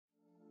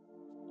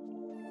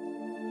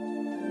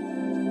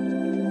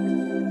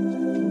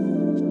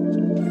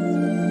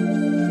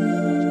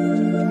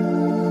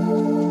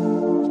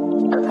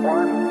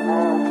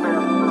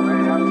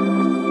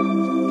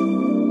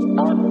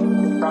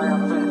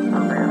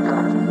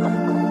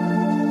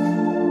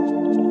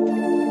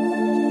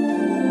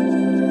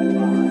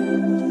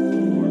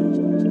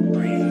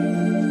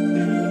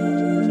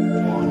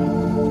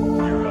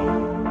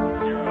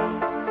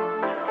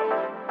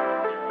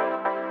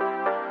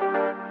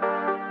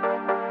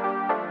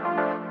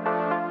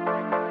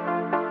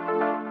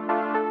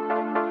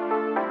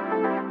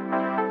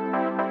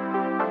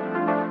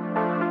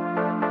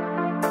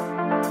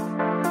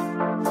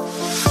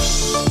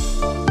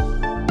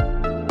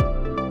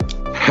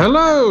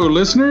Hello,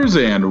 listeners,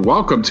 and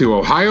welcome to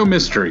Ohio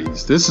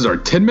Mysteries. This is our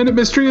 10-minute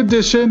mystery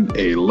edition,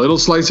 a little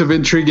slice of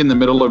intrigue in the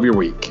middle of your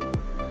week.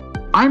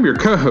 I'm your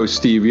co-host,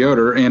 Steve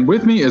Yoder, and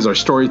with me is our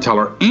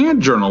storyteller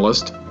and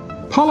journalist,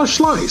 Paula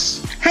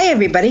Schleiss. Hey,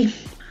 everybody.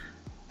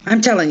 I'm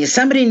telling you,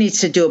 somebody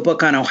needs to do a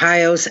book on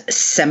Ohio's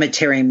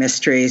cemetery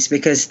mysteries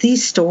because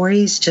these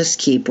stories just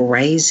keep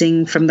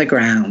rising from the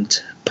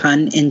ground,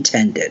 pun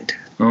intended.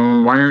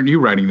 Oh, why aren't you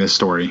writing this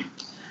story?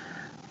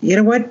 You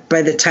know what?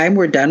 By the time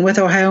we're done with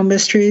Ohio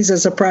Mysteries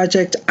as a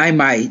project, I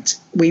might.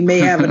 We may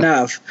have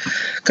enough.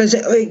 Because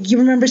you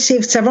remember,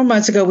 Steve, several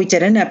months ago we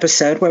did an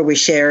episode where we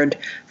shared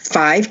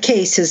 5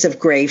 cases of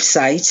grave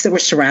sites that were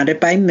surrounded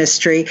by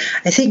mystery.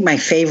 I think my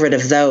favorite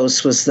of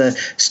those was the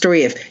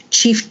story of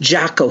Chief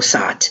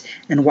Jocosat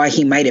and why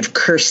he might have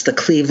cursed the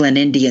Cleveland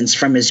Indians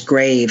from his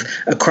grave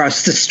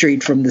across the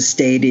street from the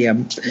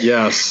stadium.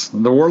 Yes,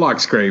 the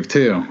Warlock's grave,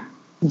 too.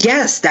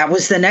 Yes, that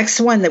was the next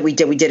one that we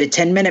did. We did a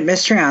 10-minute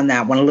mystery on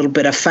that one, a little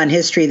bit of fun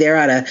history there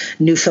out of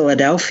New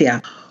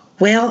Philadelphia.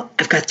 Well,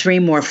 I've got 3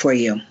 more for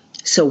you.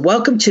 So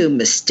welcome to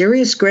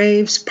Mysterious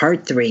Graves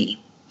Part 3.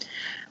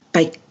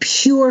 By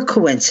pure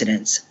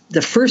coincidence,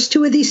 the first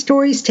 2 of these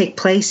stories take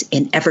place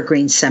in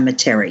Evergreen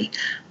Cemetery,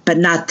 but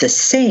not the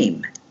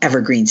same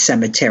Evergreen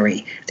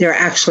Cemetery. They're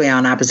actually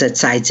on opposite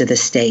sides of the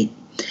state.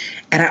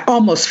 And I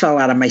almost fell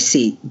out of my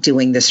seat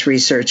doing this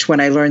research when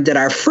I learned that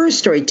our first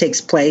story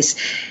takes place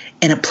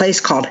in a place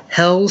called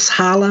Hell's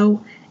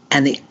Hollow,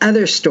 and the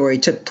other story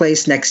took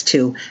place next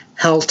to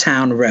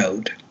Helltown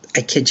Road.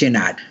 I kid you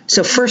not.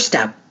 So first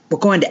up, we're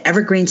going to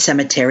Evergreen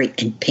Cemetery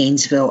in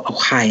Painesville,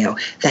 Ohio.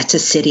 That's a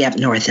city up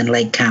north in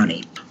Lake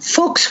County.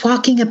 Folks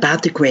walking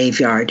about the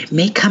graveyard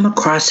may come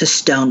across a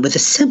stone with a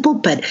simple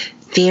but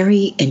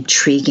very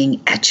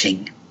intriguing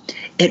etching.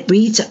 It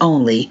reads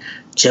only,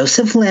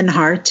 Joseph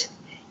Linhart,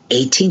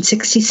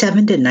 1867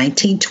 to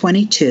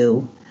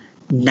 1922,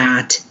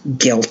 not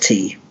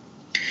guilty.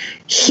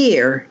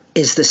 Here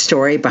is the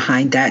story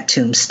behind that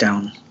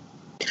tombstone.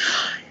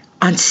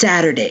 On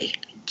Saturday,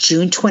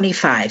 June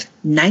 25,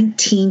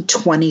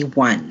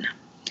 1921,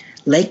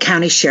 Lake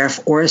County Sheriff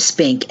Orris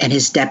Spink and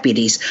his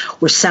deputies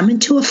were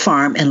summoned to a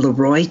farm in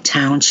Leroy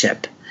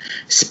Township,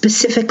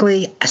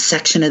 specifically a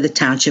section of the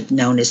township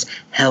known as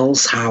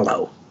Hell's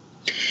Hollow.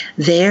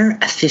 There,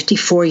 a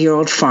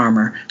 54-year-old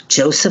farmer,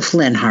 Joseph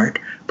Linhart,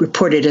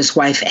 reported his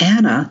wife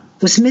Anna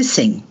was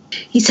missing.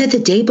 He said the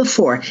day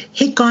before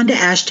he'd gone to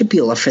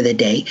Ashtabula for the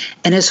day,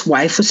 and his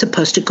wife was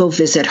supposed to go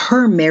visit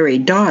her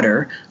married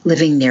daughter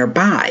living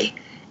nearby.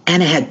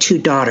 Anna had 2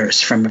 daughters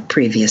from a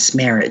previous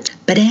marriage,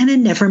 but Anna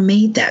never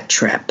made that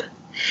trip.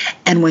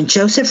 And when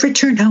Joseph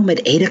returned home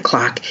at 8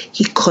 o'clock,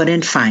 he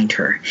couldn't find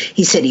her.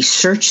 He said he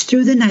searched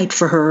through the night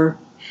for her,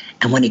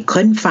 and when he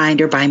couldn't find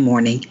her by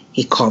morning,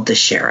 he called the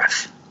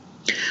sheriff.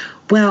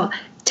 Well,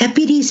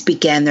 deputies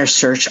began their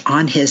search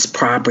on his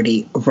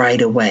property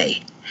right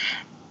away,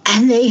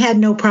 and they had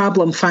no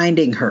problem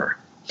finding her.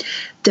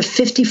 The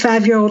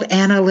 55-year-old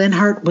Anna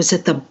Linhart was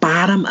at the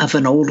bottom of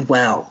an old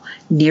well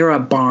near a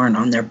barn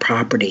on their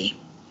property.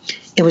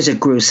 It was a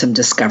gruesome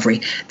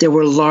discovery. There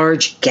were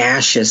large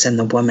gashes in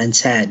the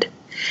woman's head,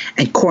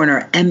 and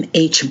Coroner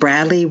M.H.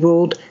 Bradley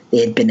ruled they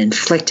had been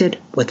inflicted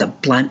with a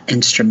blunt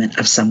instrument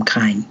of some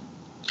kind.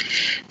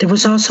 There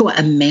was also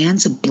a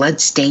man's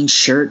blood-stained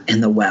shirt in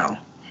the well,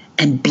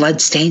 and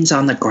bloodstains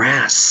on the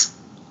grass.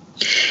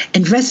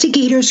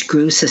 Investigators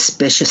grew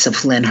suspicious of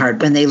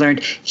Linhart when they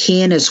learned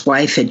he and his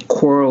wife had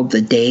quarreled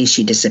the day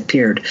she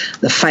disappeared.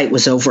 The fight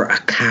was over a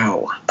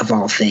cow, of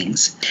all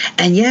things.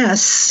 And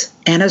yes,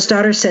 Anna's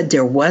daughter said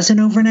there was an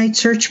overnight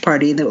search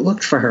party that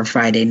looked for her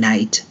Friday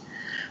night.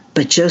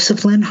 But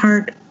Joseph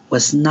Linhart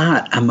was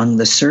not among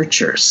the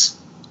searchers.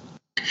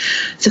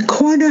 The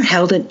coroner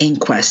held an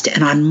inquest,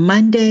 and on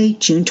Monday,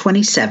 June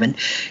 27,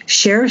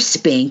 Sheriff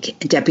Spink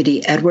and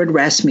Deputy Edward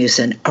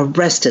Rasmussen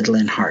arrested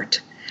Linhart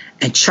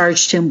and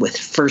charged him with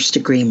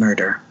first-degree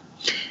murder.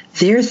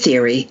 Their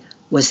theory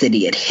was that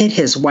he had hit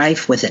his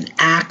wife with an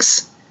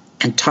axe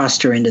and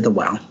tossed her into the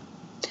well.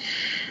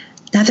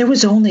 Now, there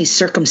was only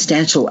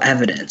circumstantial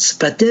evidence,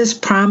 but this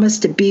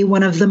promised to be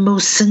one of the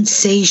most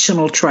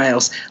sensational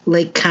trials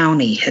Lake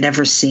County had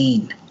ever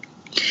seen.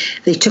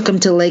 They took him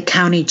to Lake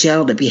County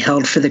Jail to be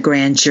held for the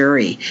grand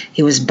jury.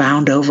 He was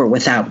bound over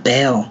without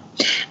bail,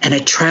 and a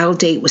trial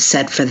date was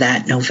set for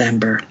that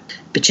November.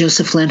 But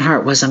Joseph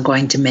Linhart wasn't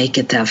going to make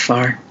it that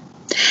far.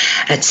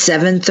 At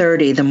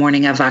 7:30 the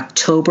morning of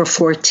October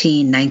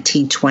 14,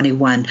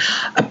 1921,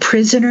 a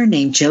prisoner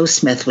named Joe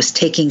Smith was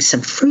taking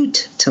some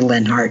fruit to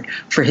Linhart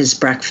for his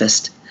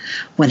breakfast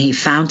when he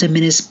found him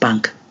in his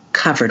bunk,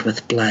 covered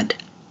with blood.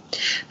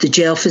 The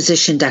jail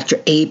physician, Dr.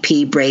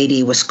 A.P.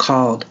 Brady, was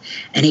called,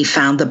 and he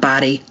found the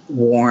body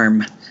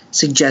warm,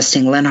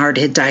 suggesting Linhart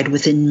had died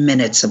within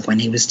minutes of when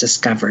he was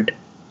discovered.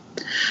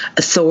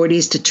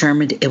 Authorities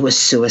determined it was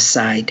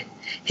suicide.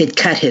 He'd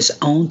cut his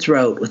own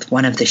throat with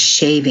one of the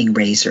shaving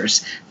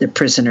razors the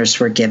prisoners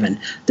were given.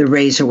 The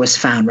razor was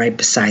found right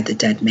beside the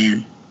dead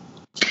man.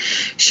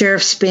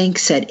 Sheriff Spink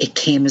said it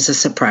came as a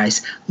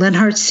surprise.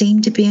 Linhart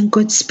seemed to be in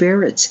good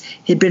spirits.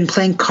 He'd been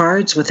playing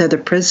cards with other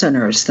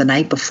prisoners the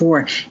night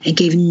before and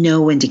gave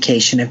no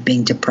indication of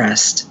being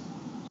depressed.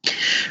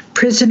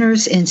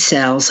 Prisoners in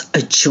cells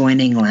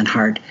adjoining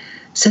Linhart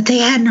said they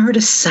hadn't heard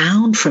a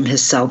sound from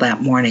his cell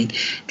that morning.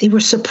 They were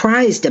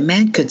surprised a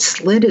man could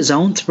slit his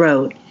own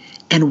throat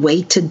and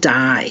wait to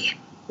die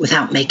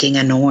without making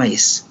a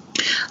noise.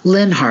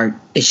 Linhart,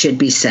 it should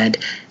be said,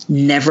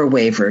 never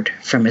wavered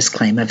from his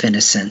claim of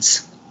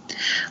innocence.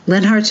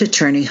 Linhart's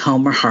attorney,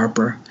 Homer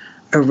Harper,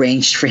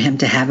 arranged for him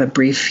to have a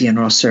brief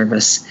funeral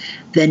service,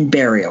 then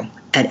burial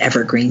at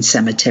Evergreen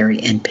Cemetery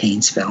in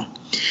Painesville.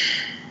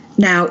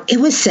 Now, it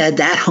was said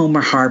that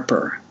Homer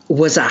Harper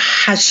was a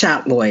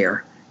hotshot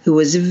lawyer who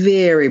was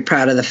very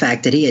proud of the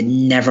fact that he had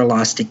never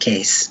lost a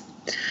case.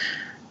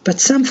 But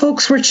some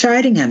folks were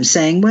chiding him,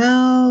 saying,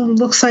 well,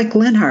 looks like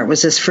Linhart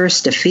was his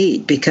first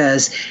defeat,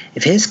 because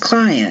if his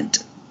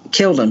client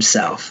killed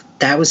himself,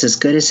 that was as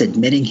good as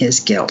admitting his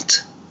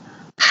guilt.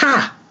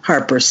 Ha,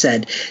 Harper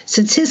said.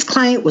 Since his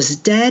client was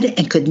dead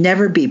and could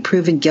never be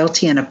proven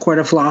guilty in a court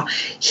of law,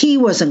 he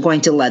wasn't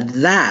going to let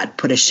that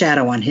put a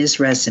shadow on his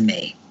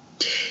resume.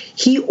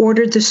 He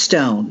ordered the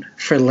stone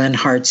for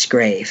Linhart's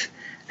grave,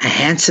 a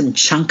handsome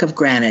chunk of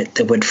granite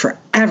that would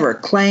forever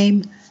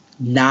claim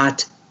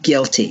not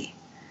guilty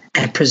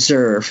and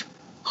preserve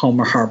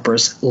Homer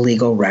Harper's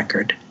legal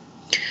record.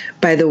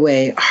 By the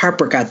way,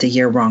 Harper got the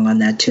year wrong on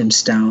that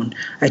tombstone.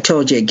 I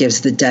told you it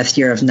gives the death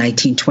year of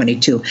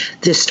 1922.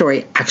 This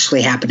story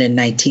actually happened in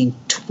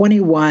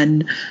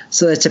 1921,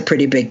 so that's a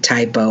pretty big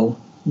typo.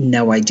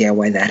 No idea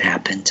why that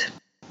happened.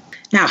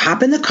 Now,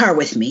 hop in the car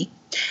with me,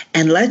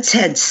 and let's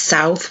head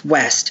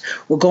southwest.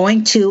 We're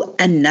going to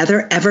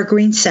another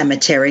Evergreen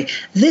Cemetery,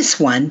 this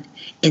one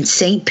in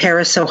St.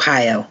 Paris,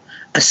 Ohio,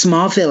 a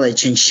small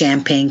village in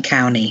Champaign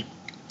County.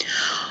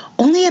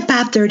 Only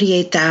about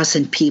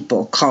 38,000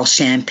 people call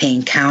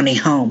Champaign County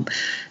home.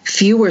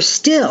 Fewer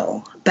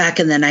still back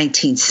in the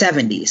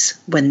 1970s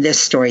when this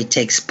story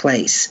takes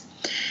place.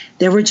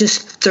 There were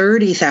just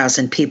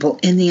 30,000 people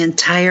in the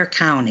entire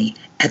county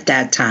at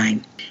that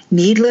time.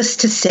 Needless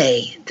to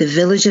say, the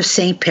village of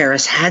St.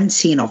 Paris hadn't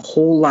seen a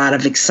whole lot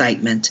of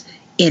excitement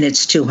in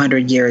its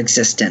 200-year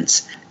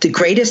existence. The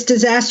greatest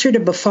disaster to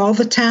befall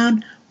the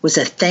town was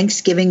a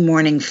Thanksgiving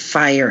morning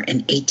fire in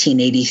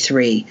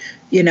 1883.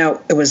 You know,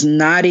 it was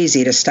not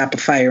easy to stop a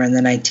fire in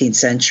the 19th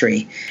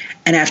century.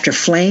 And after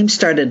flames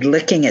started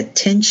licking a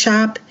tin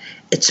shop,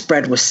 it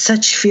spread with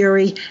such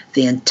fury,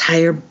 the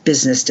entire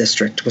business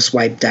district was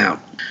wiped out.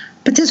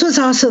 But this was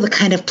also the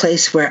kind of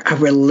place where a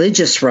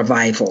religious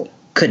revival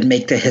could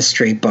make the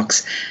history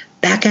books.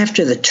 Back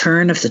after the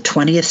turn of the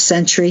 20th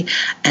century,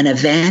 an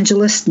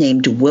evangelist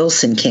named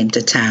Wilson came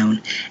to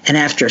town, and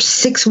after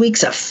 6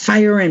 weeks of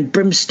fire and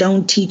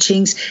brimstone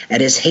teachings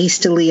at his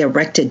hastily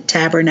erected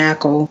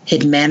tabernacle,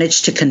 he'd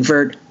managed to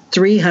convert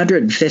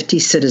 350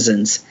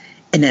 citizens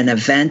in an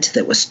event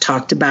that was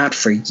talked about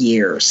for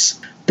years.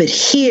 But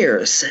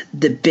here's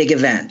the big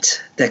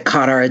event that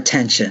caught our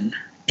attention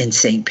in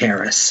St.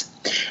 Paris.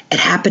 It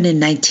happened in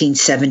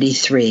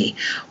 1973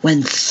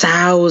 when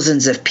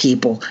thousands of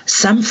people,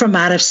 some from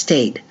out of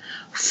state,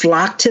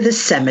 flocked to the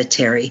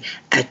cemetery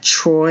at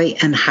Troy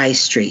and High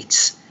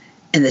Streets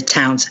in the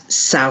town's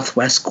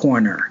southwest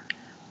corner.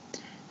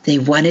 They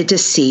wanted to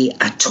see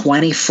a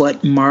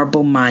 20-foot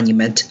marble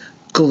monument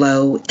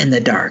glow in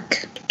the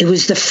dark. It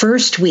was the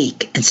first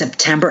week in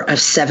September of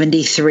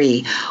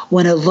 73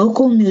 when a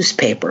local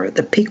newspaper,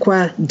 the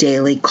Piqua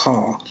Daily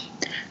Call,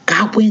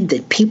 got wind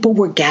that people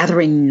were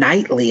gathering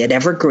nightly at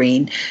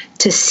Evergreen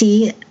to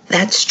see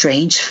that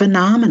strange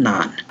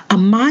phenomenon. A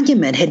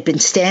monument had been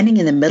standing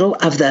in the middle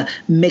of the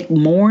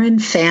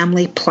McMorrin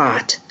family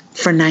plot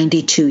for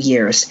 92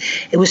 years.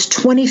 It was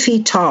 20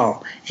 feet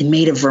tall and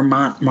made of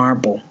Vermont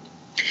marble.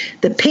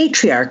 The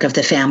patriarch of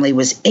the family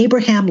was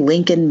Abraham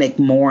Lincoln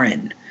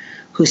McMorrin,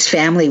 whose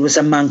family was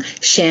among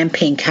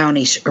Champaign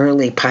County's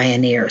early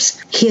pioneers.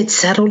 He had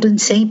settled in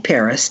St.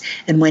 Paris,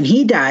 and when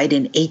he died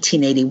in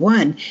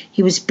 1881,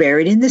 he was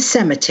buried in the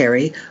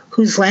cemetery,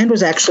 whose land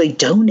was actually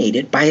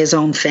donated by his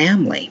own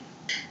family.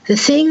 The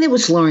thing that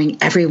was luring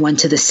everyone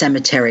to the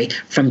cemetery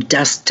from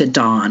dusk to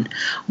dawn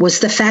was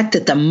the fact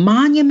that the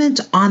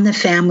monument on the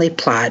family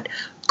plot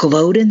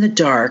glowed in the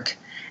dark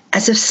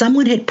as if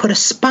someone had put a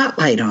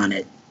spotlight on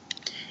it.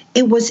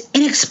 It was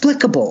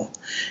inexplicable.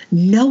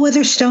 No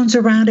other stones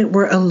around it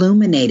were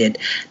illuminated.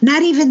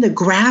 Not even the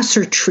grass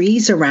or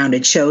trees around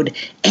it showed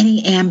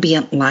any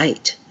ambient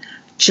light.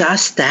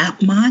 Just that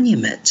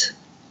monument.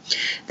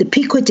 The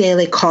Piqua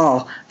Daily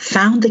Call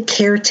found the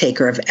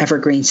caretaker of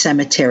Evergreen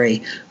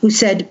Cemetery, who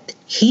said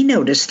he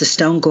noticed the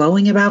stone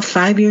glowing about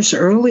 5 years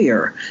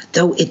earlier,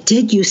 though it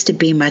did used to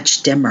be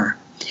much dimmer.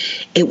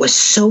 It was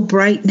so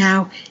bright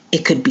now,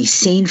 it could be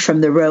seen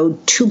from the road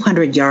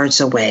 200 yards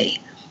away.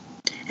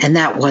 And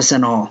that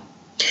wasn't all.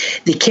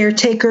 The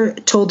caretaker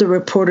told the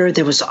reporter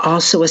there was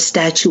also a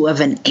statue of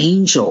an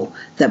angel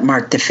that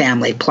marked the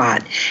family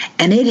plot,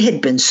 and it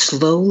had been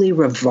slowly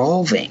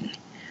revolving.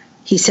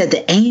 He said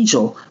the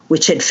angel,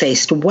 which had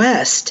faced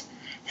west,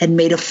 had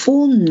made a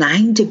full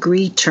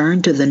 9-degree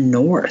turn to the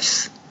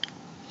north.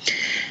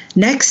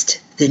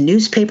 Next, the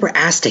newspaper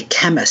asked a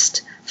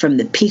chemist from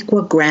the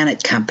Piqua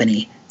Granite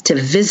Company to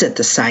visit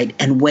the site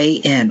and weigh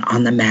in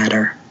on the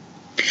matter.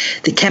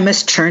 The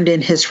chemist turned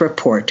in his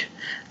report.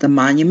 The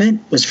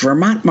monument was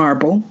Vermont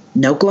marble,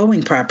 no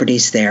glowing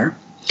properties there.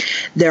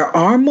 There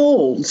are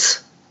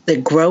molds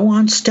that grow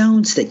on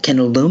stones that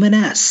can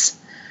luminesce,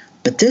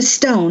 but this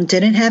stone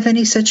didn't have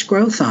any such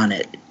growth on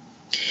it.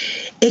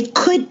 It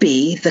could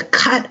be the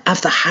cut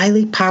of the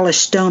highly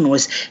polished stone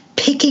was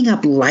picking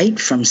up light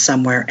from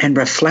somewhere and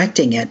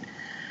reflecting it,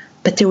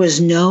 but there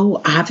was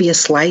no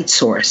obvious light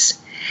source,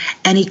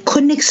 and he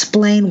couldn't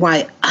explain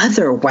why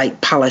other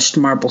white polished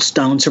marble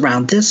stones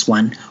around this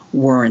one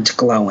weren't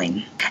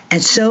glowing.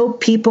 And so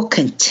people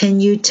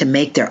continued to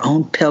make their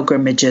own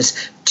pilgrimages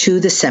to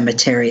the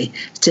cemetery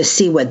to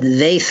see what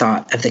they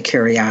thought of the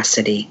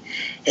curiosity.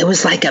 It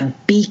was like a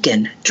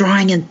beacon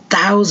drawing in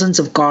thousands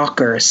of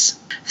gawkers.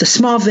 The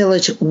small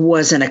village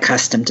wasn't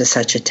accustomed to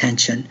such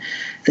attention.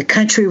 The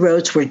country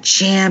roads were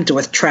jammed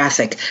with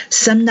traffic.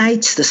 Some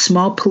nights, the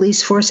small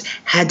police force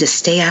had to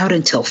stay out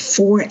until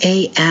 4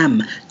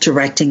 a.m.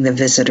 directing the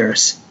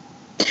visitors.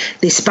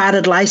 They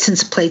spotted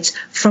license plates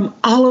from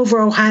all over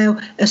Ohio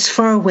as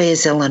far away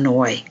as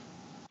Illinois.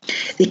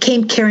 They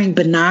came carrying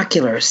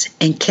binoculars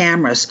and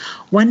cameras.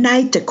 One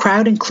night, the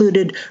crowd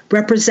included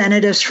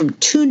representatives from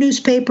 2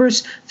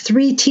 newspapers,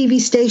 3 TV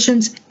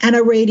stations, and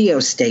a radio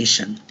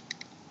station.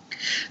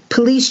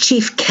 Police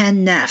Chief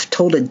Ken Neff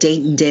told a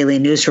Dayton Daily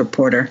News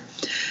reporter,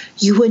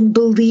 "You wouldn't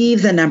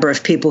believe the number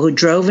of people who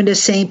drove into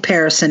St.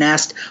 Paris and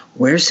asked,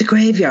 'Where's the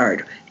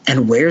graveyard?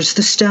 And where's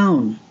the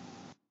stone?'"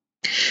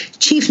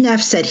 Chief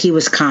Neff said he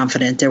was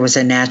confident there was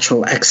a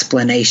natural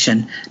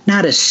explanation,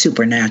 not a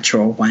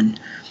supernatural one.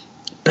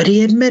 But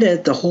he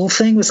admitted the whole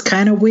thing was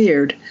kind of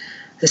weird,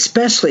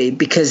 especially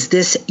because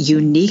this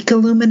unique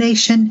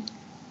illumination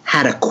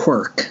had a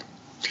quirk.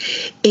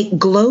 It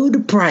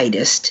glowed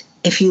brightest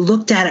if you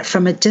looked at it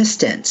from a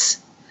distance.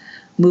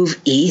 Move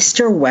east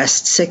or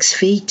west 6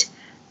 feet,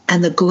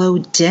 and the glow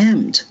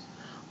dimmed.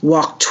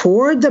 Walk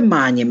toward the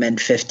monument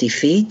 50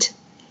 feet,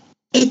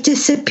 it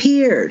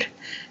disappeared.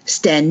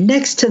 Stand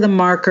next to the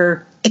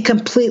marker, it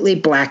completely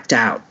blacked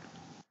out.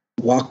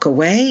 Walk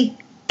away,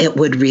 it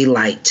would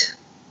relight.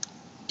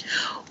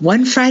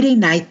 One Friday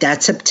night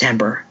that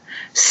September,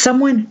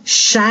 someone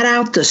shot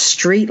out the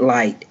street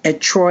light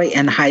at Troy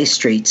and High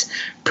Streets,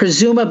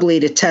 presumably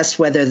to test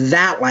whether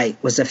that light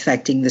was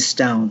affecting the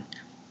stone.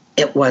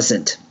 It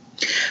wasn't.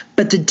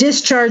 But the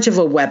discharge of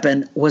a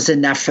weapon was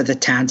enough for the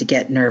town to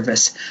get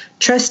nervous.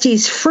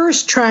 Trustees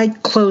first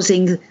tried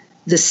closing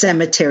the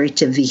cemetery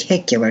to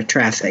vehicular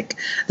traffic,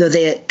 though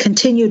they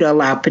continued to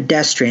allow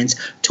pedestrians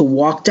to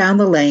walk down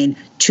the lane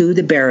to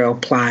the burial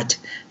plot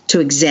to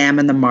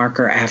examine the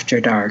marker after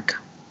dark.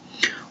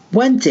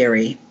 One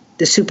theory,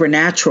 the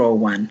supernatural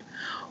one,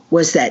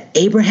 was that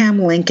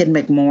Abraham Lincoln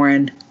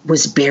McMorran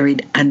was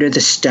buried under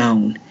the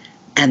stone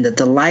and that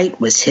the light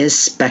was his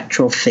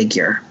spectral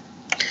figure.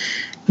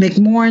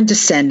 McMorran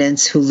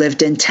descendants who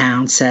lived in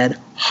town said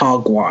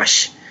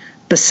hogwash.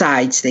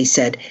 Besides, they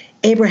said,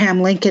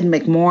 Abraham Lincoln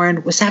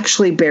McMorran was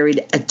actually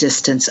buried a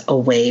distance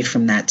away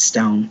from that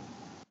stone.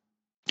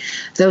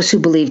 Those who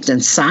believed in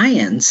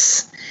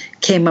science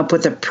came up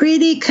with a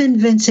pretty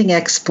convincing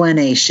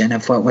explanation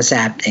of what was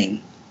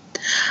happening.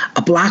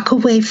 A block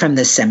away from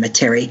the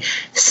cemetery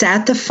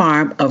sat the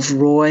farm of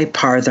Roy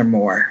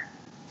Parthermore.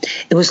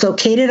 It was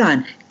located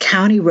on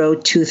County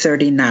Road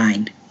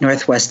 239,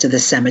 northwest of the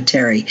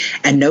cemetery.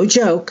 And no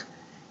joke,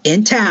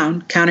 in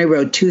town, County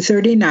Road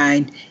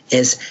 239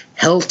 is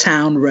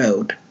Hilltown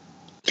Road.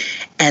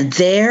 And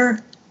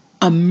there,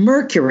 a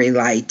mercury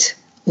light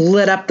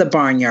lit up the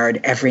barnyard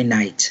every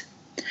night.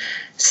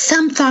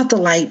 Some thought the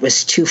light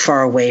was too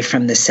far away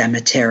from the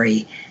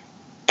cemetery,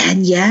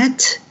 and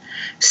yet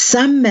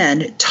some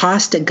men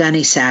tossed a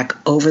gunny sack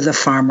over the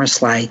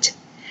farmer's light,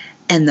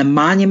 and the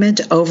monument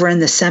over in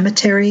the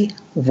cemetery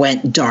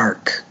went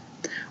dark.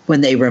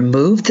 When they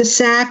removed the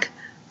sack,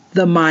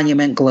 the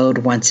monument glowed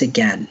once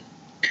again.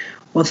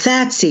 Well,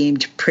 that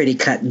seemed pretty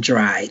cut and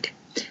dried.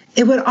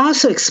 It would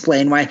also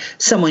explain why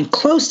someone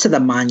close to the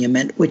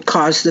monument would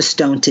cause the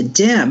stone to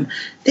dim.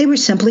 They were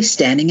simply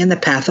standing in the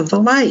path of the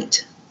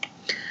light.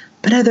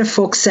 But other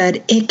folks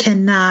said it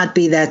cannot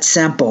be that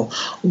simple.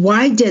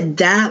 Why did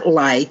that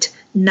light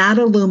not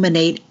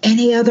illuminate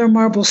any other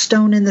marble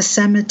stone in the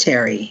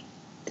cemetery?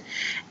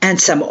 And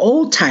some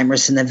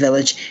old-timers in the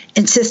village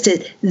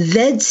insisted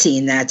they'd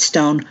seen that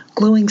stone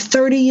glowing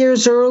 30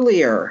 years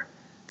earlier,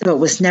 though it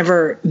was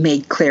never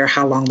made clear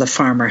how long the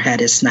farmer had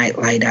his night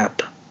light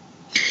up.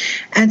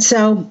 And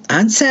so,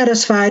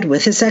 unsatisfied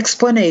with his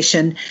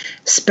explanation,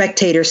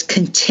 spectators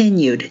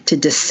continued to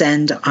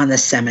descend on the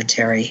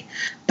cemetery.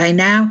 By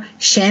now,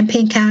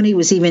 Champaign County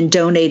was even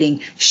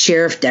donating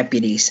sheriff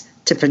deputies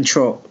to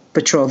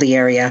patrol the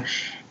area,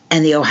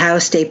 and the Ohio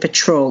State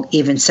Patrol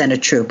even sent a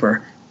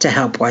trooper to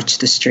help watch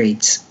the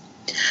streets.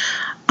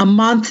 A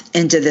month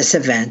into this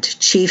event,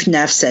 Chief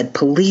Neff said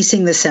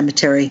policing the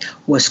cemetery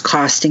was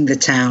costing the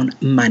town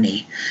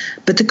money.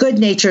 But the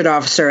good-natured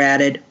officer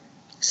added,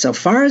 "So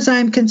far as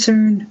I'm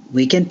concerned,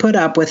 we can put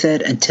up with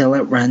it until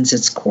it runs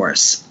its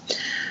course."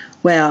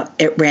 Well,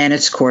 it ran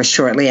its course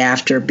shortly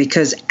after,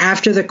 because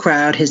after the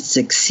crowd had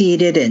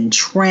succeeded in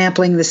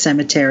trampling the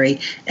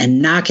cemetery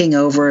and knocking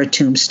over a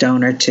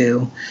tombstone or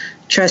two,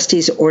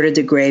 trustees ordered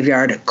the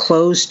graveyard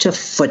closed to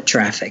foot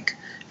traffic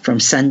from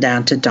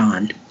sundown to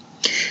dawn.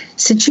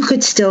 Since you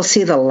could still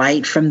see the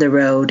light from the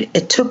road,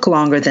 it took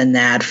longer than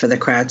that for the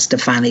crowds to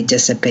finally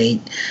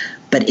dissipate,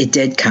 but it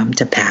did come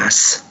to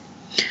pass.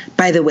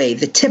 By the way,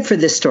 the tip for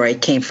this story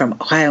came from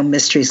Ohio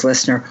Mysteries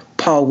listener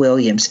Paul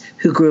Williams,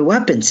 who grew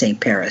up in St.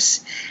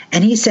 Paris,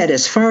 and he said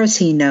as far as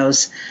he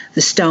knows,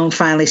 the stone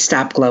finally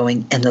stopped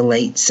glowing in the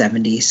late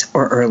 70s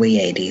or early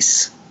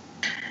 80s.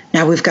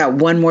 Now we've got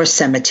one more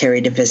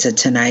cemetery to visit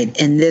tonight,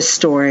 in this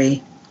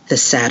story, the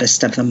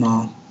saddest of them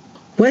all.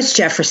 West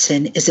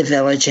Jefferson is a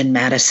village in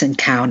Madison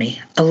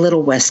County, a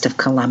little west of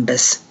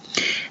Columbus.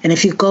 And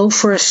if you go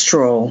for a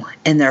stroll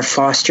in their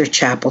Foster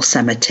Chapel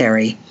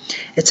Cemetery,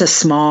 it's a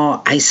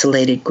small,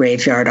 isolated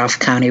graveyard off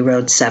County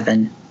Road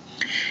 7.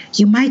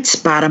 You might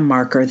spot a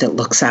marker that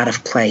looks out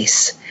of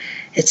place.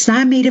 It's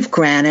not made of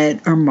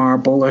granite or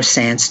marble or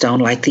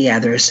sandstone like the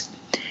others.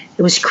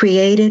 It was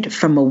created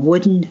from a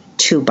wooden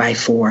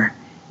 2x4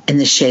 in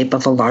the shape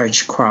of a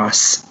large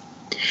cross.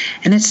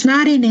 And it's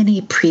not in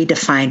any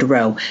predefined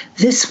row.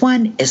 This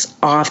one is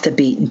off the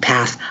beaten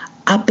path,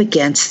 up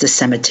against the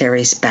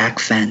cemetery's back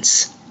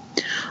fence.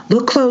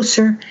 Look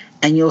closer,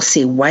 and you'll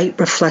see white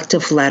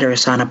reflective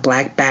letters on a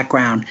black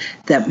background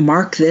that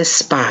mark this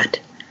spot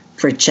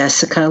for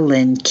Jessica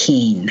Lynn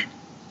Keene.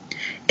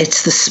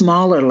 It's the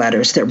smaller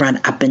letters that run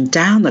up and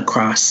down the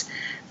cross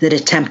that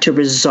attempt to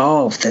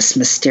resolve this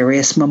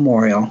mysterious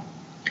memorial.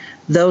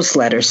 Those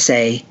letters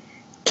say,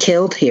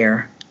 "Killed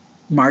here,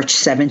 March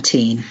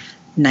 17,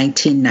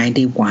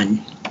 1991.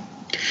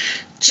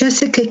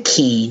 Jessica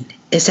Keene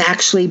is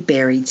actually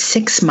buried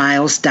 6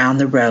 miles down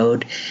the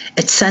road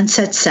at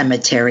Sunset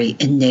Cemetery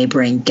in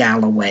neighboring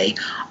Galloway,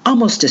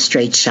 almost a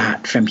straight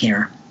shot from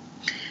here.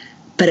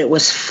 But it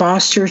was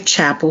Foster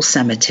Chapel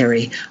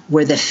Cemetery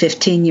where the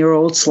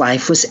 15-year-old's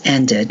life was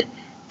ended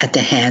at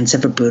the hands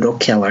of a brutal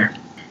killer.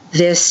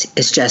 This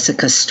is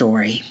Jessica's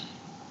story.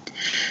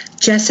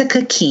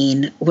 Jessica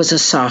Keene was a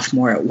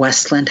sophomore at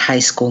Westland High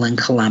School in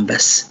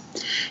Columbus.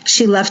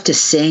 She loved to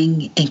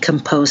sing and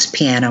compose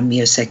piano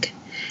music,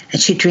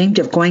 and she dreamed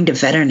of going to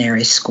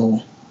veterinary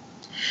school.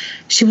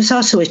 She was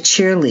also a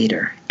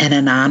cheerleader and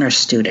an honor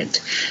student.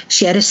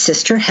 She had a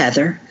sister,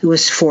 Heather, who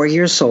was 4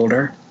 years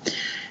older.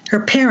 Her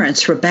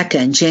parents, Rebecca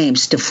and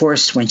James,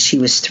 divorced when she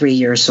was 3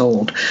 years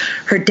old.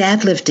 Her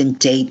dad lived in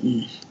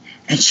Dayton,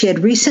 and she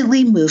had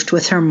recently moved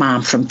with her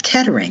mom from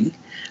Kettering,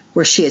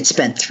 where she had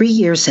spent 3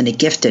 years in a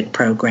gifted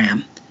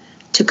program,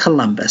 to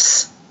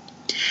Columbus.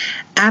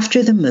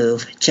 After the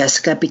move,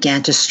 Jessica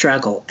began to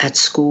struggle at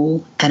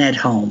school and at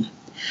home.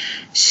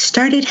 She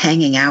started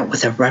hanging out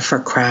with a rougher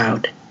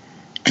crowd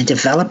and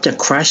developed a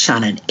crush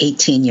on an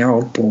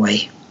 18-year-old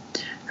boy.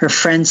 Her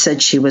friends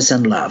said she was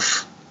in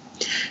love.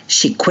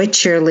 She quit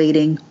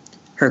cheerleading.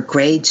 Her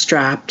grades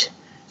dropped.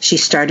 She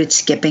started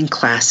skipping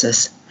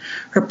classes.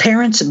 Her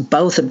parents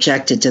both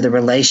objected to the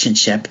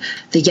relationship.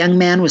 The young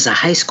man was a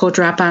high school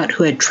dropout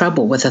who had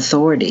trouble with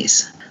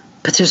authorities.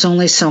 But there's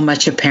only so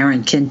much a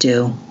parent can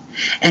do.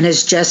 And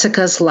as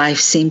Jessica's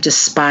life seemed to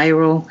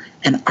spiral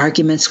and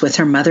arguments with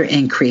her mother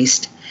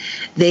increased,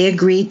 they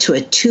agreed to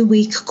a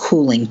 2-week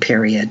cooling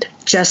period.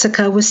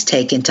 Jessica was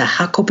taken to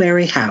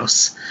Huckleberry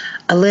House,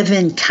 a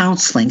live-in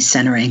counseling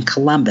center in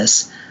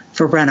Columbus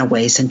for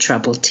runaways and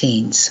troubled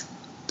teens.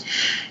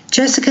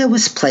 Jessica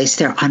was placed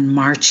there on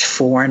March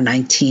 4,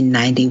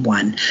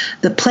 1991.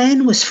 The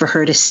plan was for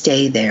her to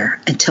stay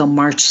there until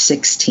March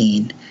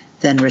 16,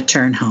 then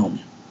return home.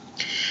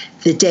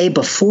 The day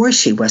before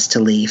she was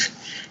to leave,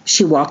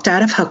 she walked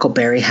out of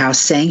Huckleberry House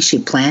saying she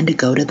planned to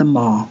go to the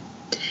mall.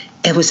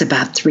 It was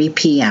about 3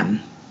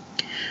 p.m.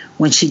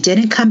 When she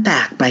didn't come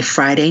back by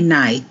Friday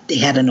night, they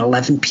had an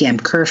 11 p.m.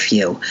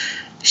 curfew,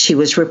 she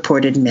was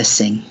reported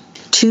missing.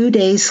 2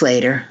 days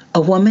later,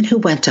 a woman who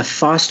went to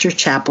Foster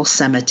Chapel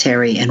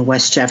Cemetery in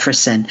West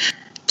Jefferson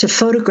to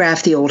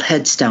photograph the old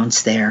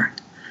headstones there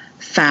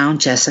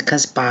found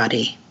Jessica's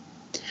body.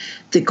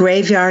 The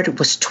graveyard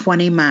was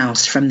 20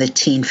 miles from the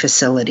teen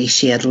facility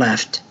she had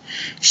left.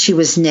 She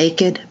was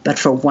naked but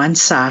for one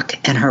sock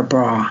and her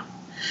bra.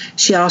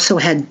 She also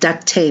had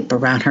duct tape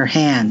around her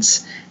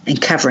hands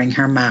and covering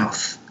her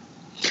mouth.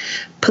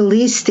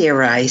 Police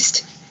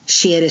theorized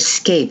she had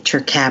escaped her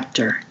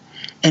captor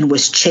and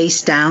was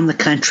chased down the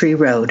country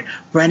road,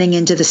 running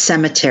into the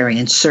cemetery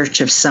in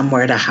search of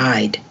somewhere to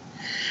hide.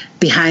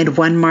 Behind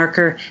one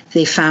marker,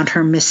 they found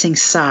her missing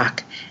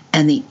sock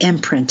and the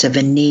imprint of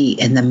a knee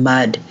in the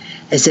mud,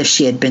 as if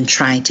she had been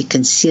trying to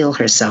conceal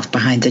herself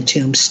behind the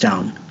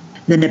tombstone.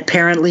 Then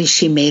apparently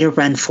she made a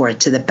run for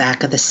it to the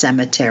back of the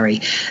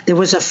cemetery. There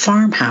was a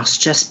farmhouse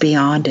just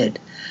beyond it.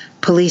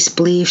 Police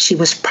believe she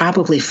was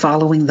probably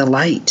following the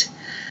light.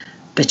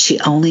 but she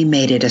only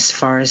made it as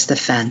far as the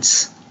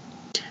fence.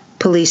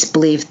 Police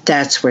believe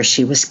that's where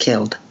she was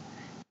killed,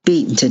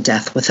 beaten to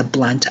death with a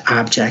blunt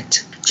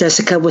object.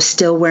 Jessica was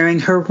still wearing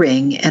her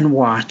ring and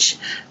watch,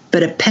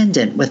 but a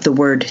pendant with the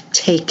word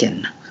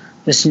 "taken"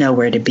 was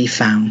nowhere to be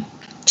found.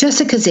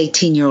 Jessica's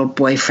 18-year-old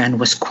boyfriend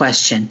was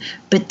questioned,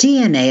 but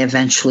DNA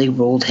eventually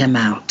ruled him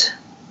out.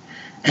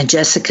 And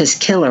Jessica's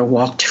killer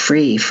walked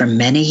free for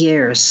many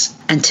years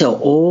until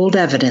old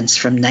evidence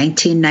from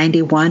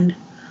 1991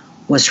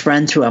 was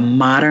run through a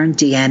modern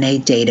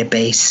DNA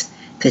database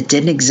that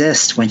didn't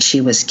exist when she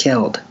was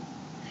killed.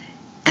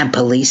 And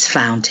police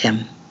found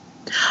him.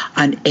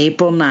 On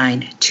April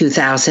 9,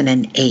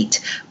 2008,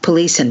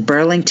 police in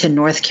Burlington,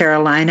 North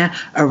Carolina,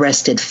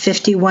 arrested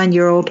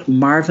 51-year-old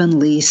Marvin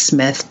Lee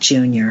Smith,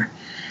 Jr.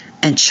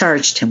 and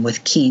charged him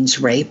with Keene's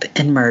rape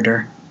and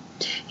murder.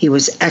 He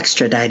was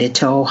extradited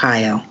to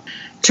Ohio.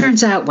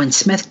 Turns out when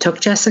Smith took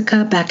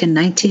Jessica back in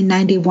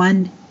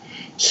 1991,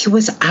 he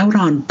was out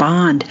on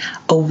bond,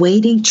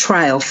 awaiting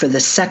trial for the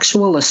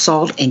sexual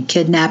assault and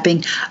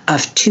kidnapping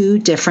of 2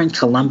 different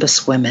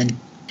Columbus women.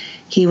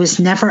 He was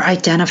never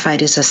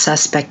identified as a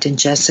suspect in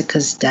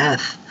Jessica's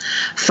death.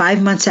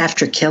 5 months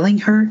after killing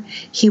her,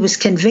 he was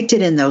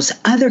convicted in those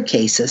other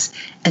cases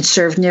and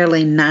served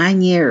nearly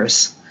 9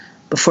 years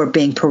before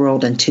being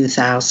paroled in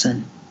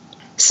 2000.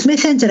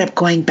 Smith ended up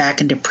going back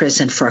into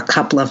prison for a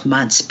couple of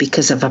months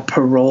because of a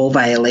parole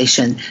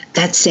violation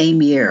that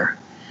same year.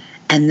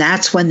 And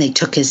that's when they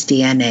took his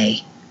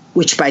DNA,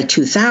 which by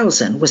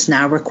 2000 was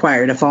now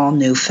required of all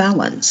new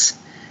felons.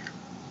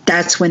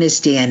 That's when his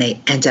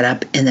DNA ended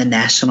up in the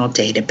national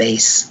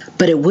database.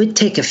 But it would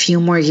take a few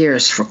more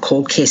years for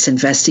cold case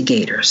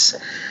investigators,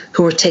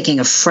 who were taking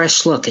a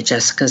fresh look at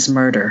Jessica's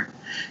murder,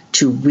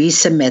 to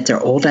resubmit their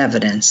old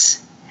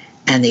evidence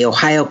and the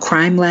Ohio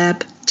Crime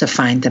Lab to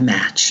find the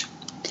match.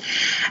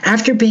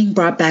 After being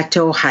brought back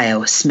to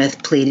Ohio,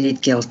 Smith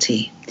pleaded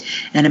guilty.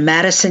 In a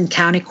Madison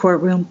County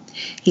courtroom,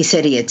 he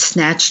said he had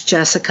snatched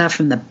Jessica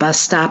from the bus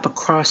stop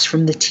across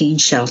from the teen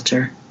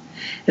shelter.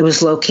 It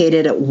was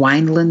located at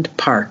Wineland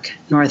Park,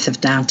 north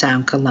of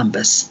downtown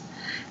Columbus.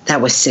 That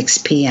was 6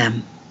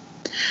 p.m.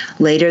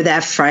 Later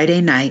that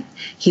Friday night,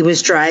 he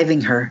was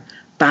driving her,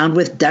 bound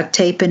with duct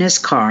tape in his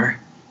car,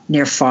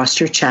 near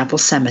Foster Chapel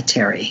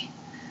Cemetery,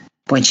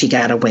 when she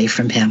got away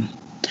from him.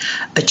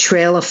 A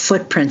trail of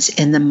footprints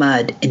in the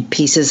mud and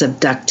pieces of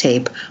duct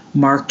tape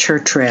marked her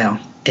trail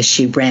as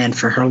she ran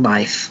for her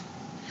life.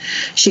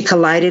 She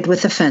collided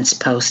with a fence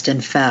post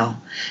and fell.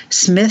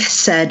 Smith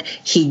said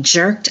he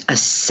jerked a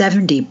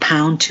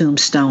 70-pound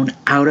tombstone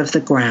out of the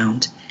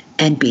ground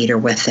and beat her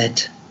with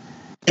it.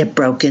 It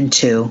broke in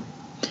 2.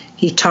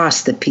 He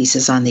tossed the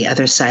pieces on the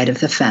other side of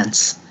the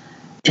fence.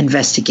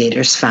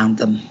 Investigators found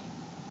them.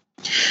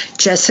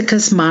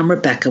 Jessica's mom,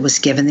 Rebecca, was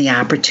given the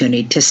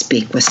opportunity to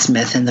speak with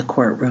Smith in the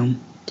courtroom.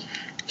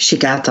 She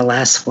got the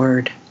last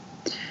word.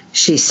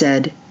 She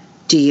said,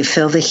 "Do you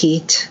feel the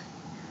heat?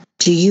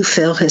 Do you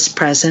feel his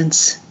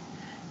presence?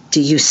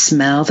 Do you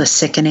smell the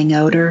sickening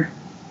odor?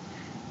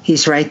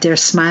 He's right there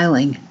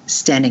smiling,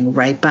 standing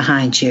right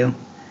behind you.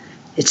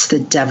 It's the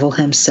devil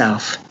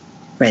himself,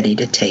 ready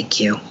to take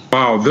you."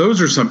 Wow,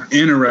 those are some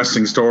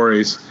interesting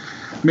stories.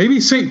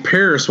 Maybe St.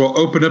 Paris will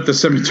open up the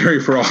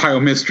cemetery for Ohio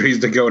Mysteries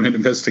to go and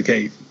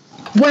investigate.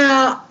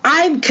 Well,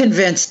 I'm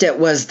convinced it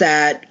was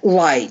that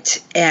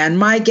light. And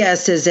my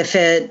guess is if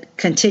it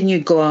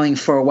continued glowing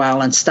for a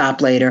while and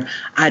stopped later,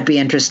 I'd be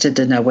interested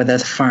to know whether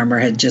the farmer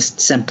had just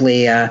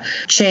simply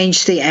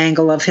changed the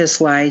angle of his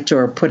light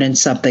or put in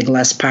something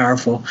less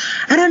powerful.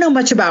 I don't know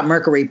much about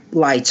mercury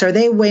lights. Are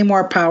they way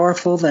more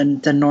powerful than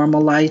the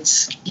normal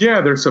lights? Yeah,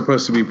 they're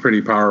supposed to be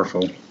pretty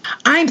powerful.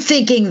 I'm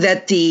thinking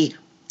that the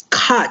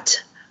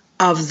cut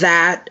of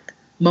that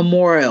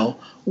memorial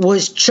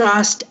was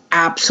just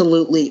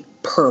absolutely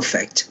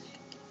perfect.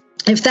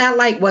 If that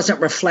light wasn't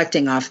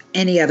reflecting off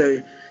any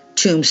other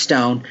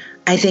tombstone,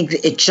 I think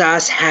it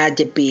just had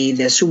to be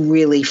this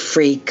really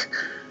freak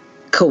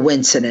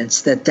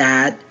coincidence that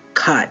that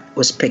cut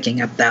was picking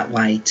up that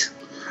light.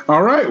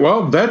 All right,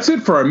 well, that's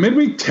it for our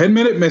midweek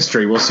 10-minute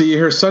mystery. We'll see you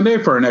here Sunday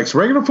for our next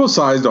regular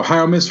full-sized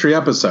Ohio Mystery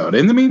episode.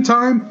 In the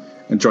meantime,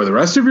 enjoy the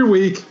rest of your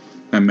week,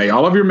 and may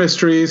all of your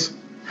mysteries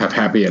have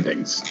happy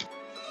endings.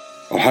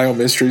 Ohio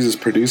Mysteries is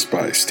produced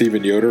by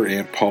Stephen Yoder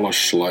and Paula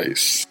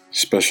Schleiss.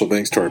 Special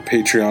thanks to our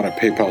Patreon and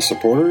PayPal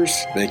supporters.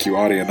 Thank you,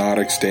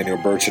 Audionautics, Daniel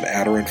Birch, and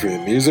Adarin for the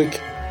music.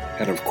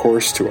 And of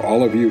course, to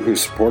all of you who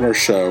support our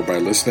show by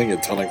listening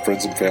and telling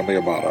friends and family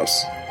about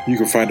us. You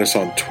can find us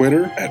on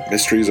Twitter at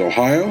Mysteries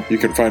Ohio. You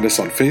can find us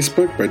on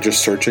Facebook by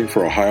just searching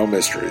for Ohio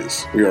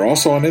Mysteries. We are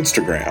also on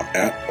Instagram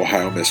at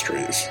Ohio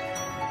Mysteries.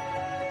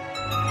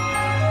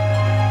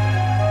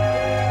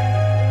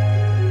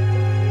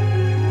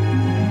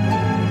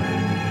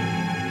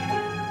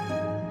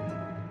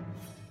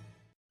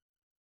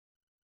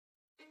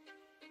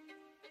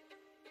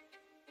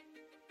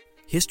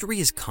 History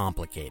is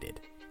complicated.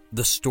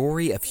 The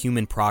story of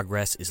human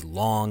progress is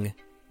long,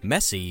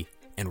 messy,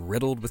 and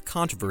riddled with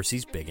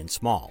controversies big and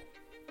small.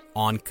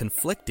 On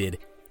Conflicted,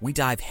 we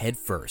dive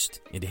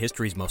headfirst into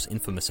history's most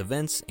infamous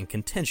events and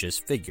contentious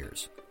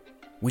figures.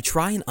 We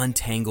try and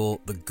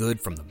untangle the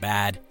good from the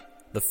bad,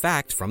 the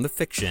fact from the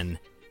fiction,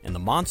 and the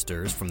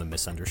monsters from the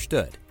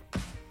misunderstood.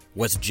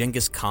 Was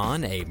Genghis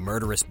Khan a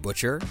murderous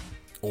butcher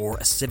or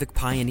a civic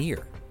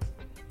pioneer?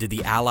 Did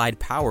the Allied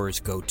powers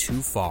go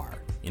too far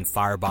in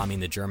firebombing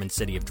the German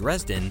city of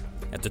Dresden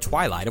at the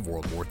twilight of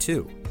World War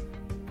II?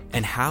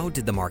 And how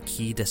did the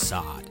Marquis de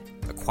Sade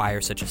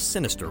acquire such a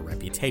sinister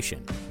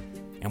reputation?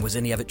 And was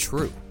any of it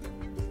true?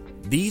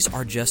 These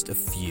are just a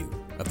few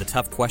of the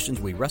tough questions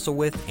we wrestle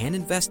with and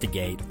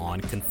investigate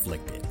on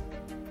Conflicted.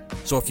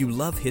 So if you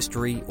love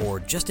history or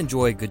just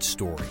enjoy a good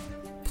story,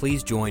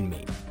 please join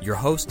me, your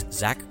host,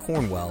 Zach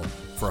Cornwell,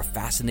 for a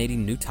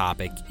fascinating new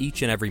topic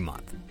each and every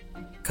month.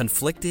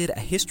 Conflicted, a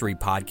history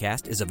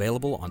podcast, is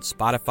available on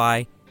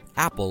Spotify,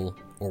 Apple,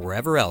 or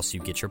wherever else you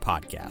get your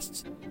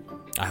podcasts.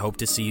 I hope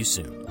to see you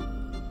soon.